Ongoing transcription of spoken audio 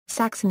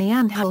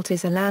Saxony-Anhalt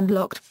is a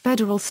landlocked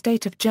federal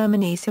state of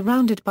Germany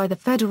surrounded by the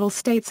federal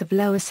states of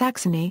Lower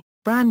Saxony,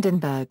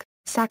 Brandenburg,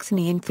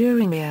 Saxony and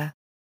Thuringia.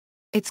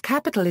 Its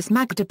capital is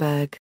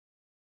Magdeburg.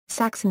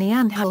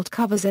 Saxony-Anhalt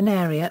covers an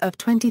area of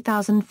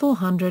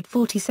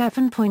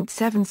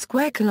 20,447.7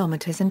 square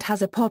kilometers and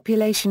has a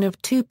population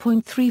of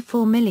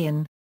 2.34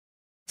 million.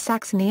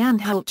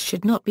 Saxony-Anhalt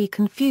should not be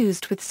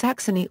confused with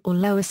Saxony or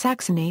Lower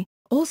Saxony,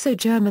 also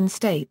German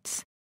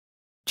states.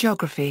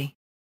 Geography.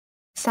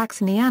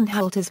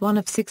 Saxony-Anhalt is one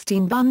of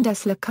 16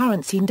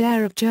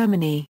 Bundesländer of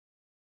Germany.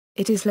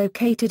 It is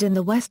located in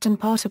the western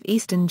part of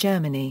eastern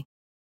Germany.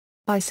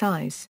 By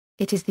size,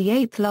 it is the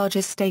 8th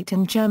largest state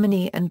in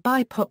Germany and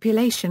by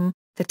population,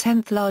 the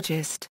 10th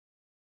largest.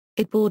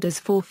 It borders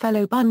four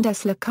fellow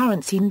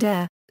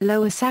Bundesländer,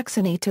 Lower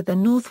Saxony to the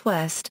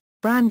northwest,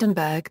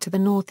 Brandenburg to the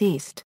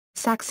northeast,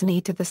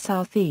 Saxony to the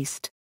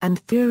southeast,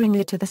 and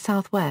Thuringia to the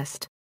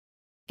southwest.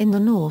 In the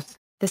north,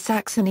 the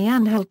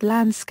Saxony-Anhalt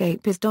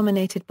landscape is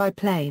dominated by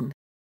plain.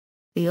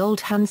 The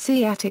old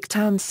Hanseatic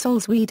towns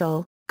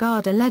Solswedel,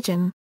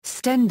 Gardelegen,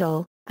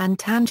 Stendal, and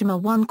Tangema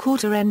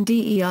 1/4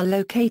 NDE are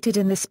located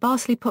in the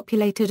sparsely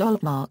populated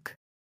Altmark.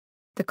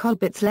 The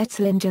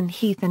Kolbitz-Letzlingen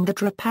Heath and the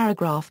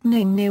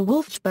Drei-Paragraphen near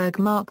Wolfsburg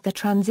mark the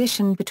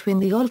transition between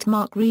the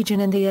Altmark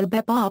region and the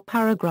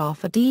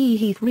Elbe-Bar-Paragraphe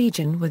Heath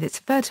region with its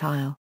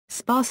fertile,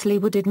 sparsely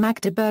wooded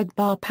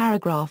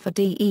Magdeburg-Bar-Paragraphe.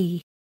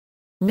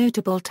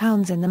 Notable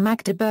towns in the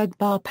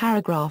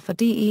Magdeburg-Bar-Paragraphe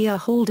are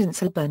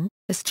Holdenselben,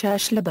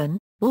 Astkirchleben,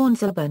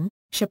 Wornselben,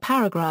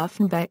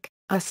 Schaparagraphenbeck,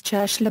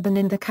 Astkirchleben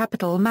in the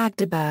capital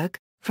Magdeburg,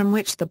 from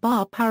which the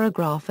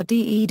Bar-Paragraphe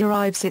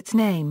derives its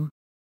name.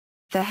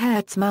 The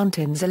Harz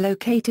Mountains are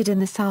located in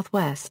the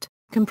southwest,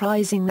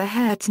 comprising the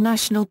Harz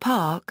National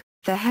Park,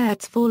 the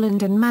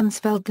Harzvorland and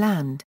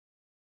Mansfeldland.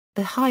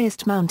 The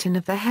highest mountain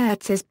of the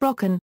Harz is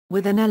Brocken,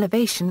 with an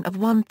elevation of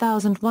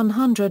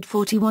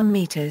 1,141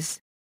 meters.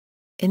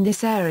 In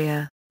this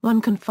area, one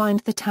can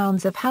find the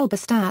towns of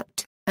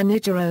Halberstadt,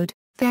 Anigerode,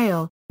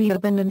 Thale,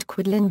 Leoben and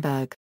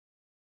Quedlinburg.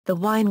 The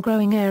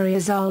wine-growing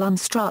areas are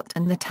Unstrut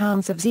and the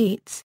towns of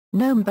Zeitz,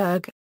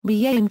 Naumburg,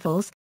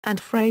 Rienfels, and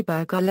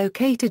Freiburg are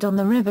located on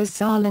the rivers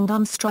Saal and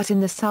Unstrut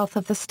in the south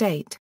of the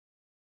state.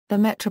 The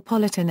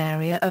metropolitan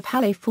area of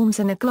Halle forms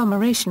an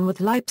agglomeration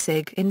with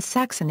Leipzig in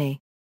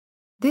Saxony.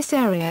 This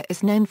area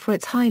is known for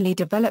its highly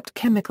developed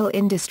chemical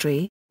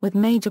industry, with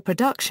major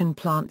production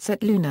plants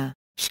at Luna,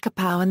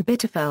 Schkopau and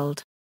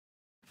Bitterfeld.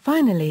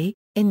 Finally,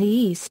 in the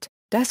east,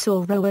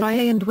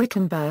 Dessau-Rohr and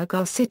Wittenberg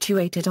are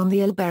situated on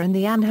the Elbe and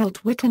the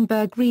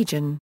Anhalt-Wittenberg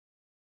region.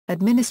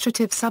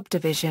 Administrative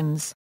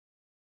subdivisions.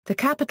 The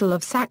capital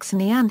of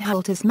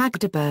Saxony-Anhalt is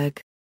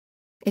Magdeburg.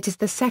 It is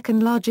the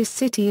second largest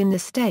city in the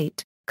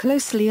state,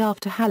 closely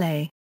after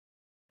Halle.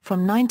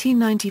 From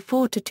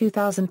 1994 to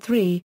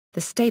 2003,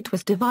 the state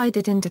was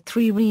divided into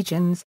three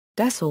regions,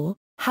 Dessau,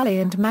 Halle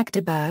and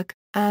Magdeburg,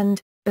 and,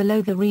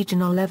 below the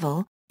regional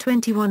level,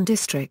 21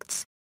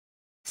 districts.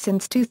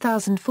 Since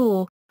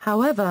 2004,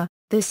 however,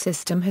 this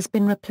system has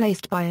been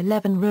replaced by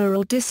 11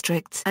 rural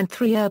districts and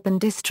 3 urban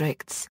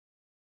districts.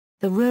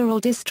 The rural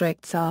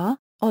districts are,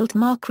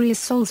 Altmark-Kreis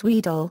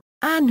Solswedel,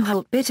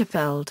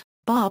 Anhalt-Bitterfeld,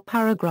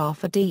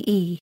 Bar-Paragraphe,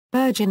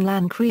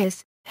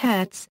 Burgenland-Kreis,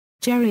 Herz,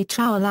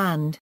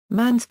 Jerichauerland,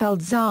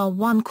 Mansfeld-Saar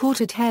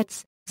 1/4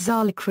 Herz,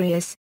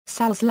 Saale-Kreis,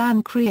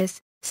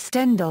 Salzland-Kreis,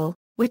 Stendal,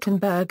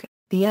 Wittenberg.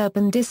 The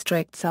urban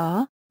districts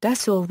are,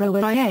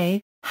 Dessau-Rohr,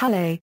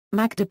 Halle,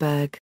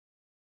 Magdeburg.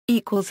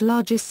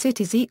 Largest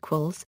cities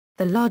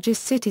the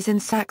largest cities in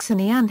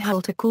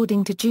Saxony-Anhalt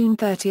according to June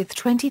 30,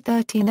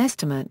 2013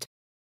 estimate.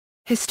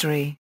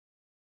 History.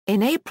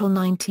 In April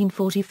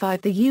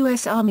 1945 the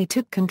U.S. Army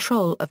took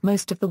control of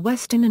most of the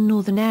western and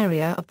northern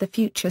area of the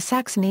future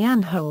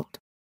Saxony-Anhalt.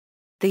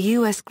 The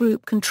U.S.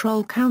 Group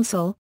Control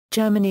Council,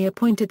 Germany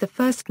appointed the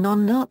first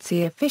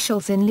non-Nazi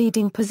officials in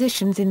leading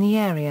positions in the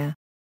area.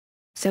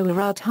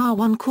 Soerhard H.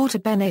 1/4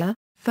 Benner,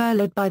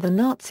 furloughed by the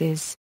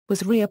Nazis,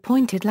 was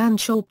reappointed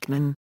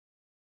Landeshauptmann.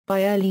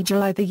 By early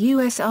July the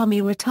U.S.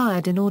 Army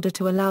retired in order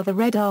to allow the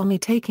Red Army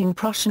taking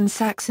Prussian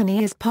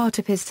Saxony as part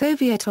of his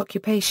Soviet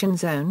occupation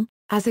zone,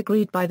 as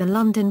agreed by the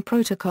London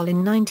Protocol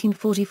in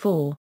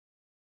 1944.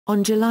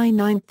 On July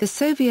 9 the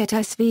Soviet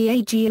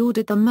SVAG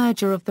ordered the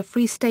merger of the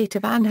Free State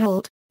of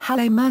Anhalt,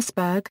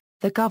 Halle-Merseburg,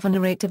 the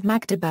Governorate of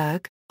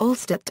Magdeburg,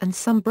 Allstadt and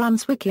some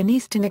Brunswickian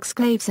eastern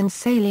exclaves and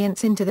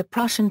salients into the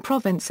Prussian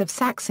province of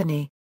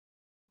Saxony.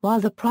 While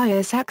the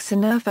prior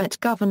Saxon-Erfurt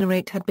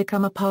Governorate had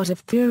become a part of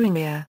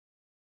Thuringia.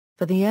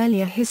 For the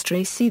earlier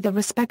history see the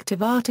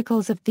respective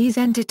articles of these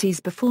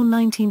entities before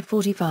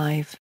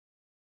 1945.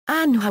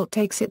 Anhalt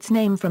takes its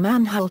name from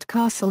Anhalt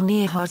Castle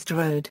near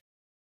Hasterode.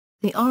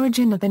 The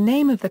origin of the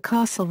name of the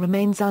castle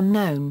remains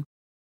unknown.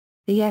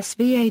 The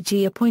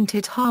SVAG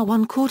appointed H.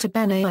 1/4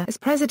 Benner as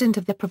president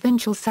of the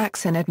Provincial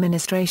Saxon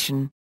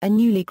Administration, a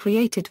newly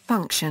created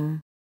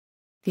function.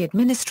 The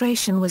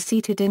administration was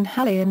seated in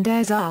Halle an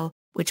der Saale,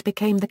 which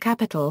became the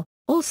capital,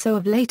 also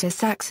of later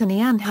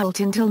Saxony-Anhalt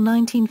until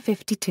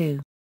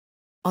 1952.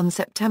 On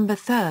September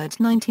 3,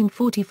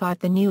 1945,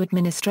 the new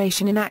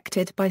administration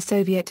enacted by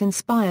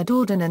Soviet-inspired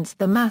ordinance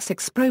the mass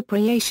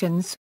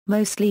expropriations,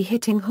 mostly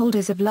hitting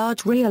holders of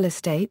large real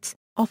estates,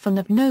 often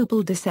of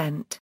noble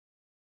descent.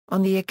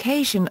 On the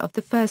occasion of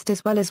the first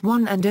as well as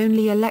one and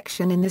only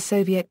election in the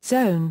Soviet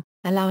zone,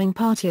 allowing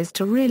parties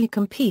to really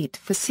compete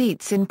for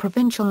seats in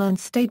provincial and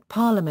state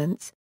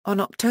parliaments,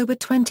 on October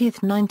 20,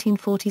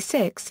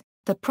 1946,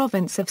 the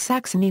province of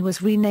Saxony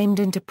was renamed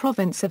into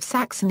Province of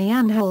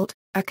Saxony-Anhalt,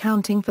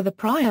 accounting for the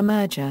prior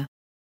merger.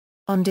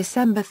 On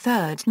December 3,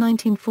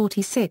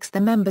 1946, the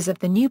members of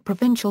the new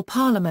provincial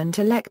parliament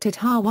elected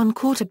Hartwig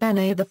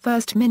Kortebene the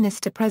first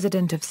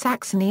minister-president of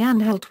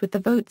Saxony-Anhalt with the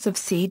votes of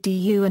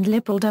CDU and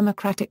Liberal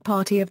Democratic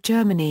Party of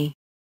Germany.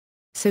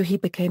 So he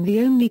became the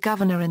only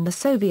governor in the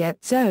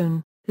Soviet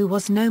zone, who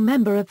was no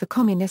member of the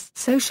Communist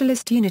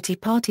Socialist Unity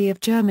Party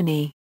of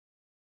Germany.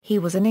 He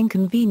was an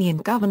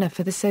inconvenient governor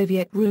for the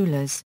Soviet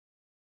rulers.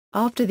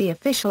 After the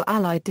official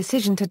Allied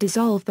decision to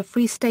dissolve the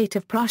Free State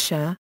of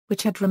Prussia,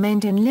 which had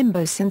remained in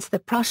limbo since the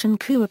Prussian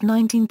coup of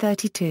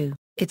 1932,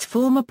 its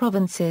former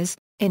provinces,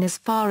 in as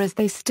far as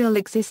they still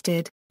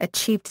existed,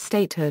 achieved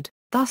statehood.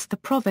 Thus the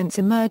province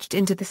emerged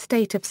into the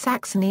state of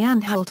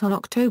Saxony-Anhalt on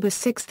October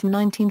 6,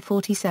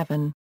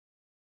 1947.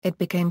 It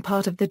became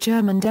part of the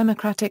German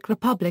Democratic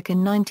Republic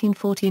in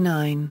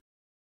 1949.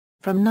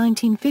 From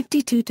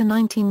 1952 to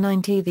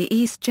 1990 the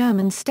East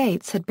German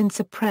states had been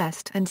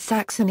suppressed and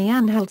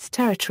Saxony-Anhalt's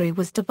territory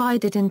was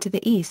divided into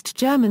the East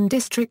German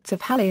districts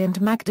of Halle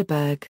and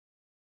Magdeburg.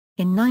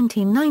 In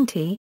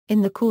 1990,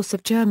 in the course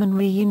of German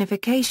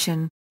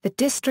reunification, the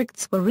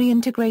districts were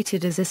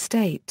reintegrated as a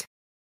state.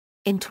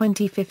 In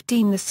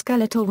 2015 the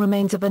skeletal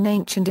remains of an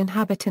ancient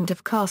inhabitant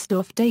of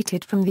Karsdorf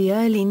dated from the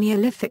early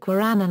Neolithic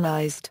were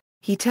analyzed.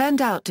 He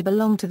turned out to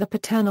belong to the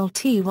paternal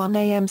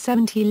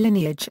T1am70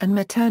 lineage and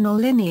maternal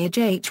lineage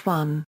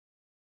H1.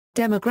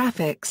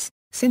 Demographics: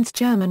 since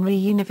German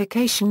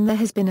reunification there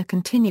has been a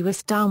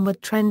continuous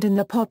downward trend in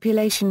the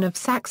population of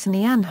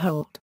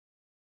Saxony-Anhalt.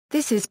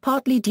 This is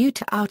partly due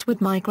to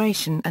outward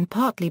migration and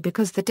partly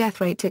because the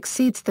death rate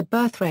exceeds the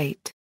birth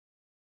rate.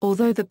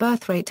 Although the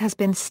birth rate has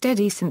been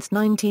steady since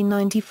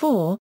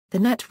 1994, the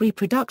net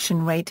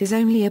reproduction rate is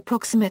only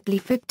approximately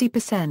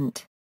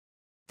 50%.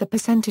 The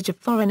percentage of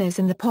foreigners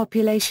in the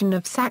population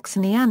of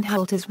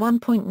Saxony-Anhalt is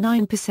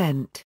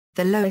 1.9%,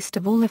 the lowest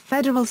of all the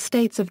federal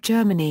states of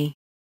Germany.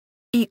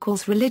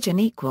 Religion.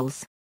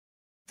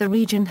 The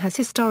region has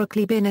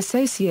historically been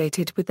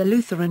associated with the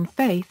Lutheran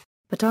faith,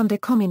 but under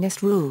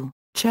communist rule,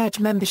 church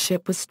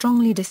membership was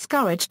strongly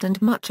discouraged and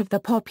much of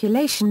the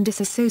population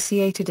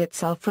disassociated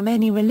itself from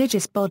any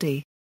religious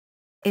body.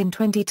 In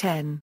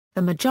 2010,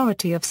 the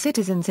majority of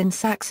citizens in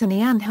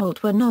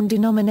Saxony-Anhalt were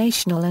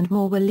non-denominational and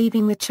more were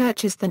leaving the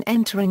churches than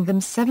entering them.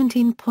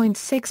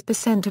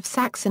 17.6% of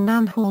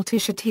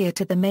Saxon-Anhaltish adhere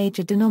to the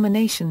major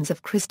denominations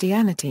of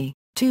Christianity,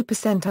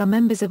 2% are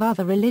members of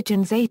other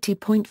religions.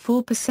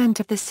 80.4%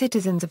 of the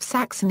citizens of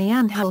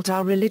Saxony-Anhalt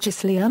are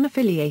religiously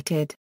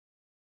unaffiliated.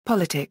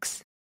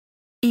 Politics.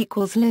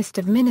 List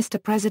of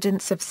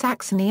minister-presidents of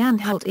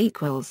Saxony-Anhalt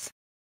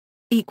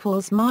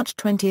March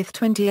 20,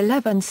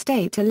 2011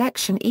 state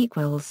election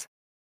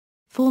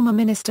Former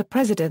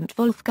Minister-President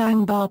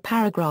Wolfgang Bahr.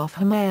 Paragraph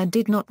Hamayer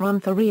did not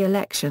run for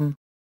re-election.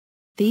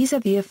 These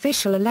are the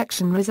official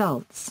election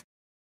results.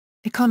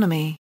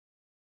 Economy.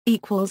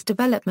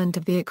 Development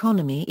of the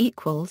economy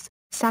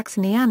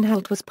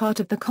Saxony-Anhalt was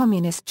part of the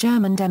Communist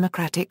German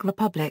Democratic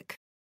Republic.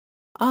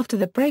 After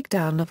the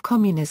breakdown of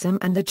communism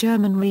and the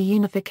German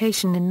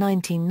reunification in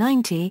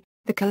 1990,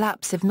 the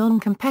collapse of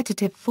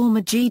non-competitive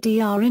former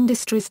GDR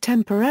industries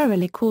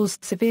temporarily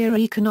caused severe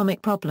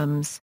economic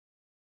problems.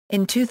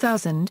 In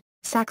 2000,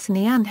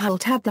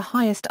 Saxony-Anhalt had the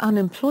highest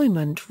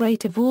unemployment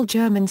rate of all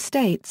German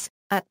states,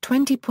 at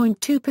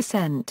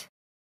 20.2%.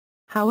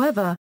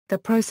 However, the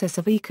process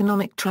of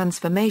economic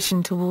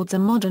transformation towards a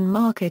modern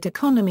market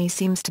economy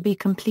seems to be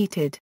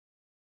completed.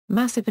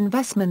 Massive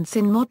investments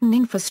in modern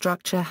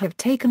infrastructure have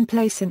taken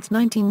place since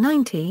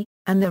 1990,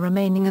 and the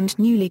remaining and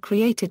newly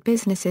created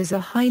businesses are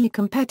highly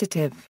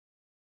competitive.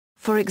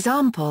 For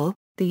example,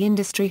 the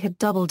industry had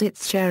doubled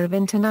its share of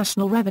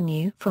international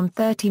revenue from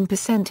 13%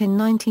 in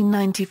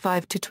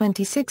 1995 to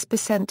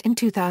 26% in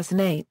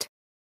 2008.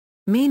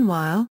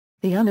 Meanwhile,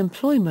 the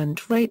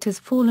unemployment rate has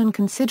fallen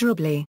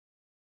considerably.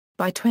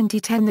 By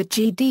 2010 the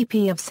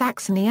GDP of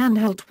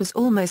Saxony-Anhalt was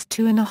almost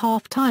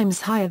 2.5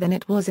 times higher than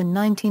it was in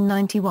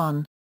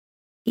 1991.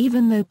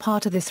 Even though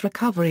part of this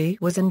recovery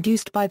was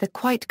induced by the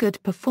quite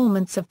good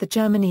performance of the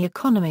German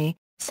economy,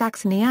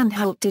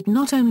 Saxony-Anhalt did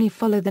not only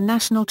follow the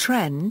national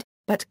trend,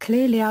 but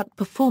clearly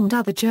outperformed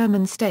other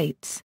German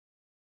states.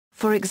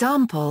 For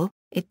example,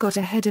 it got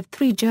ahead of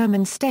 3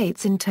 German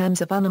states in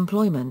terms of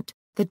unemployment: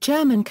 the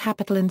German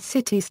capital and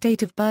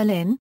city-state of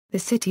Berlin, the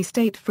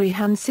city-state Free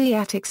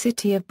Hanseatic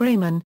city of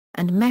Bremen,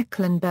 and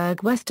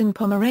Mecklenburg-Western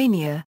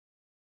Pomerania.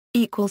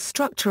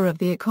 Structure of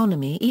the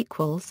economy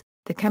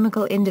The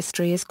chemical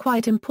industry is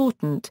quite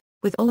important,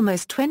 with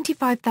almost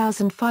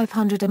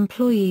 25,500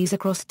 employees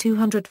across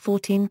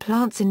 214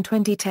 plants in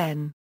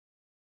 2010.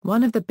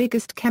 One of the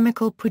biggest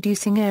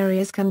chemical-producing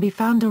areas can be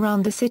found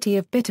around the city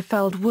of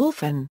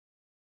Bitterfeld-Wolfen.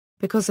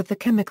 Because of the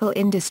chemical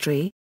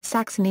industry,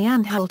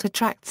 Saxony-Anhalt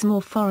attracts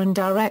more foreign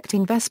direct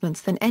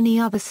investments than any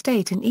other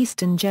state in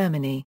eastern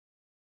Germany.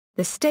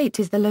 The state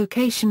is the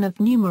location of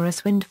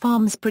numerous wind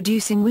farms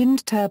producing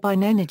wind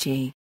turbine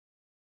energy.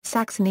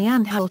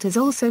 Saxony-Anhalt is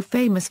also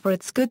famous for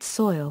its good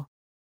soil.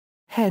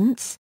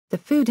 Hence, the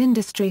food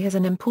industry has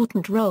an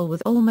important role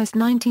with almost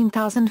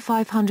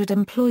 19,500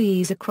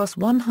 employees across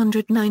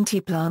 190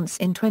 plants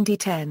in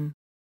 2010.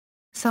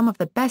 Some of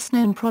the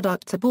best-known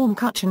products are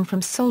Baumkuchen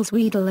from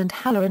Solswedel and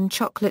Halle and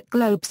chocolate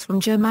globes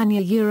from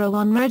Germania,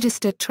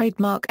 unregistered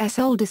trademark S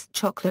oldest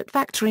chocolate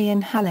factory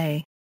in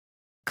Halle.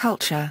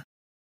 Culture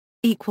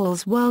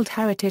 = World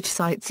Heritage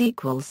Sites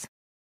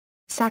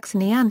 =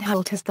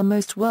 Saxony-Anhalt has the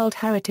most World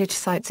Heritage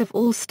Sites of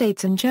all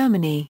states in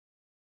Germany.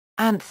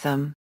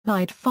 Anthem,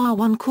 Lied Fahr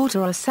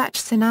 1/4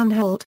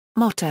 Saxony-Anhalt,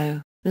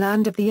 motto,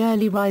 Land of the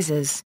Early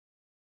Risers.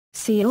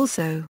 See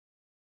also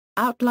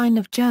Outline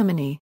of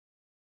Germany.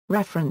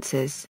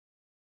 References.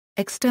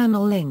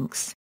 External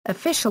links,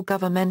 Official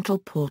Governmental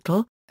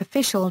Portal,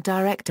 Official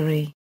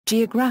Directory,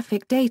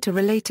 Geographic data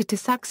related to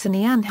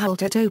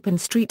Saxony-Anhalt at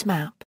OpenStreetMap.